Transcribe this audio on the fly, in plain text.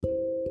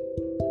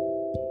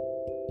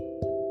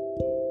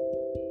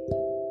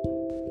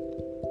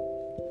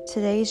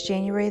Today is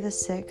January the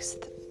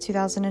 6th,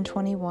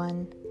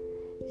 2021,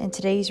 and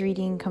today's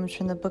reading comes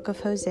from the book of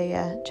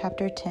Hosea,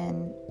 chapter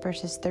 10,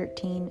 verses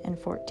 13 and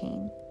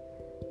 14.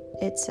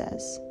 It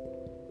says,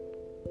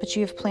 "But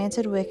you have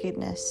planted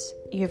wickedness,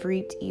 you have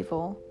reaped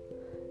evil.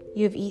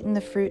 You have eaten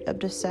the fruit of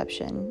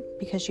deception,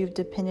 because you have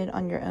depended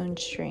on your own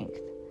strength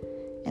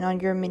and on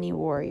your many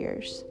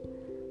warriors.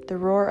 The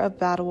roar of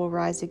battle will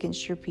rise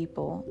against your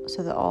people,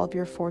 so that all of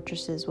your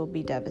fortresses will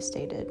be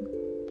devastated."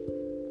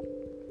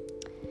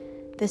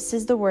 This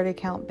is the word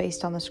account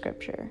based on the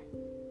scripture.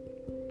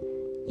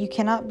 You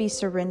cannot be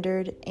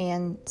surrendered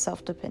and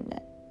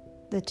self-dependent.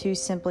 The two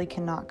simply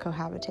cannot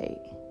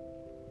cohabitate.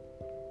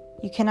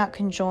 You cannot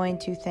conjoin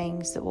two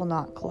things that will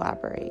not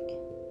collaborate.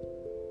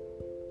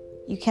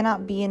 You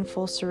cannot be in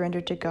full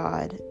surrender to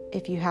God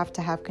if you have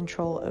to have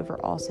control over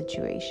all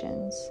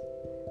situations.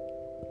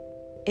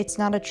 It's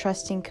not a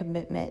trusting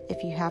commitment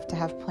if you have to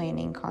have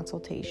planning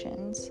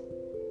consultations.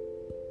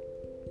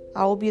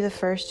 I will be the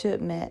first to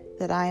admit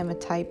that I am a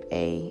type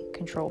A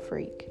control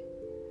freak.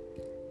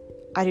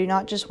 I do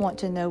not just want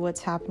to know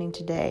what's happening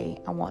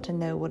today, I want to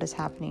know what is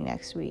happening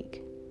next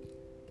week.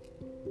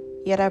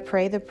 Yet I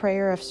pray the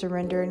prayer of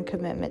surrender and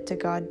commitment to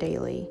God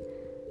daily,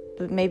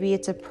 but maybe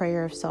it's a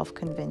prayer of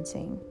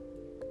self-convincing.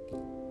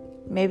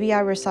 Maybe I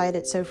recite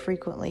it so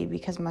frequently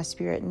because my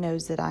spirit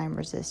knows that I am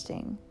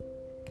resisting.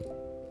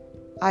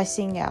 I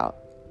sing out,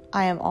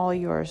 "I am all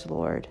yours,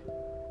 Lord.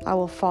 I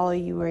will follow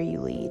you where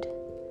you lead."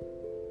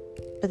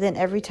 But then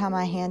every time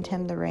I hand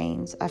him the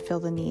reins, I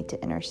feel the need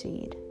to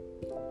intercede.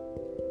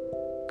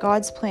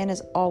 God's plan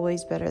is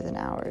always better than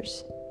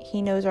ours.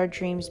 He knows our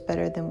dreams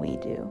better than we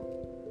do.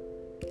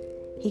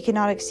 He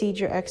cannot exceed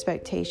your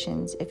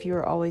expectations if you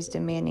are always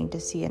demanding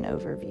to see an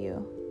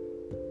overview.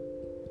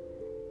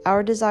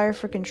 Our desire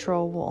for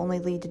control will only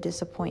lead to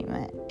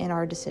disappointment in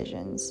our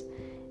decisions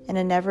and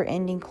a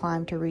never-ending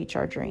climb to reach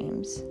our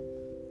dreams.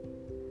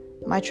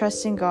 My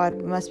trust in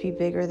God must be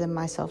bigger than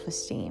my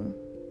self-esteem.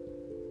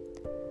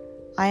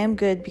 I am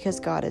good because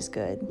God is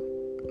good.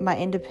 My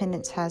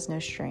independence has no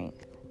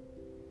strength.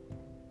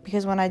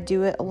 Because when I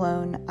do it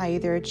alone, I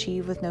either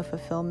achieve with no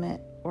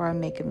fulfillment or I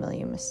make a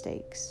million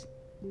mistakes.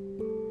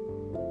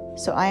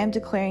 So I am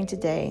declaring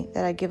today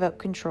that I give up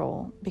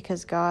control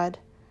because God,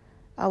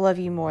 I love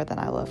you more than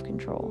I love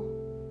control.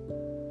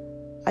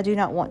 I do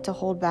not want to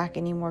hold back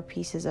any more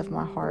pieces of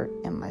my heart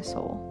and my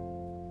soul.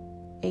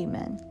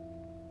 Amen.